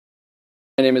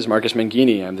My name is Marcus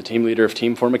Menghini. I'm the team leader of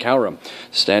Team Formicarum.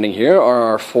 Standing here are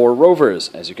our 4 rovers.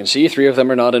 As you can see, 3 of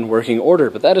them are not in working order,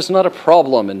 but that is not a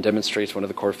problem and demonstrates one of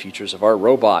the core features of our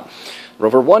robot.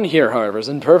 Rover 1 here, however, is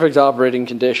in perfect operating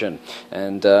condition,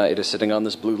 and it is sitting on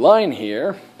this blue line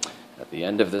here at the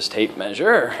end of this tape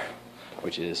measure,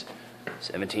 which is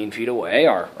 17 feet away,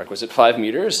 our requisite 5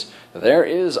 meters. There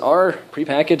is our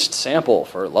prepackaged sample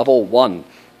for level 1.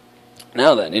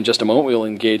 Now then, in just a moment we'll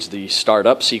engage the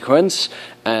startup sequence,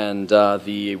 and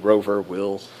the rover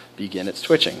will begin its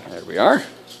twitching. There we are.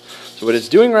 So what it's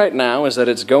doing right now is that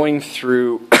it's going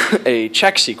through a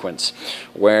check sequence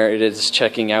where it is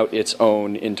checking out its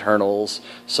own internals,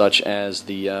 such as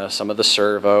the some of the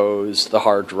servos, the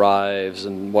hard drives,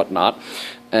 and whatnot,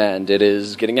 and it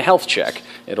is getting a health check.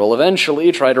 It will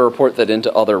eventually try to report that into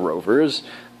other rovers.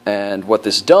 And what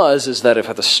this does is that if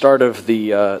at the start of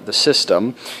the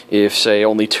system, if, say,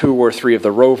 only 2 or 3 of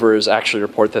the rovers actually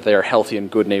report that they are healthy and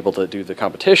good and able to do the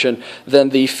competition, then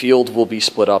the field will be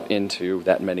split up into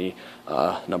that many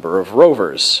number of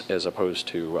rovers, as opposed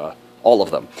to all of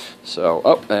them. So,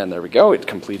 oh, and there we go. It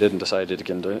completed and decided to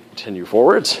continue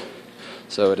forwards.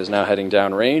 So it is now heading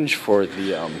downrange for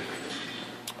the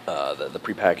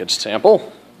prepackaged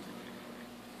sample.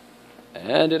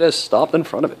 And it has stopped in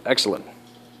front of it. Excellent.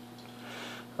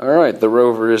 Alright, the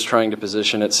rover is trying to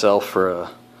position itself for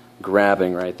a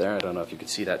grabbing right there. I don't know if you can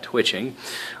see that twitching.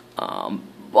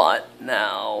 But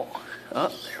now, oh,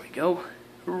 there we go.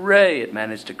 Hooray, it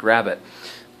managed to grab it.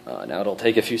 Now it'll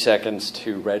take a few seconds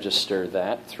to register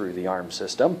that through the arm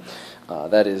system.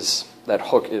 That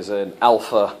hook is an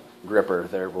alpha gripper.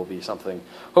 There will be something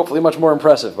hopefully much more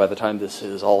impressive by the time this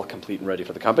is all complete and ready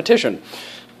for the competition.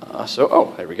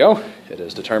 Oh, there we go. It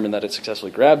has determined that it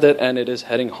successfully grabbed it, and it is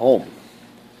heading home.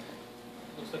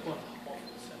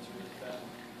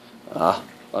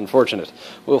 Unfortunate.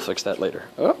 We'll fix that later.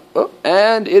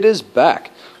 And it is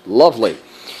back. Lovely.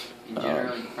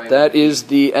 That is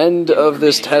the end of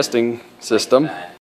this testing system.